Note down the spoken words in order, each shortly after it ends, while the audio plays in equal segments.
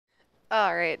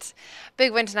All right.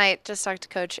 Big win tonight. Just talked to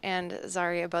Coach and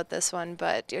Zari about this one,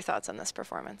 but your thoughts on this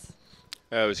performance?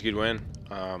 Yeah, it was a good win.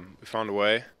 We found a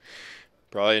way.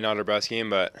 Probably not our best game,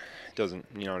 but it doesn't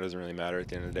really matter at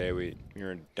the end of the day. We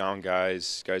were down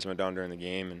guys. Guys went down during the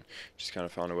game and just kind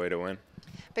of found a way to win.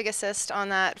 Big assist on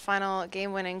that final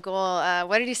game-winning goal.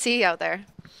 What did you see out there?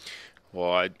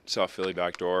 Well, I saw Philly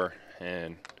backdoor,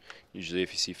 and usually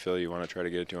if you see Philly, you want to try to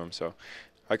get it to him. So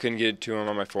I couldn't get it to him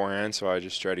on my forehand, so I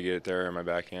just tried to get it there on my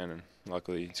backhand, and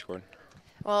luckily he scored.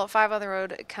 Well, 5 on the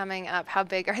road coming up. How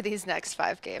big are these next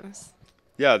 5 games?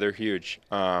 Yeah, they're huge.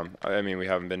 I mean, we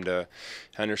haven't been to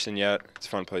Henderson yet. It's a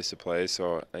fun place to play,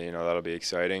 so that'll be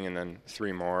exciting. And then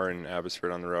 3 more in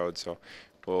Abbotsford on the road. So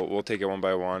we'll take it one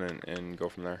by one and go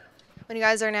from there. When you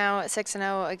guys are now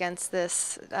 6-0 against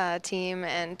this team,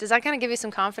 and does that kind of give you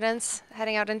some confidence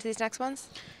heading out into these next ones?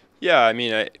 Yeah, I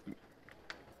mean,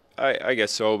 I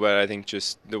guess so, but I think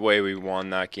just the way we won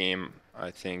that game,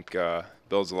 I think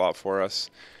builds a lot for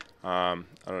us.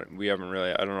 We haven't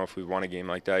really. I don't know if we've won a game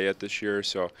like that yet this year.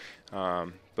 So,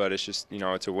 but it's just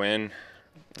it's a win,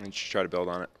 and just try to build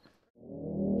on it.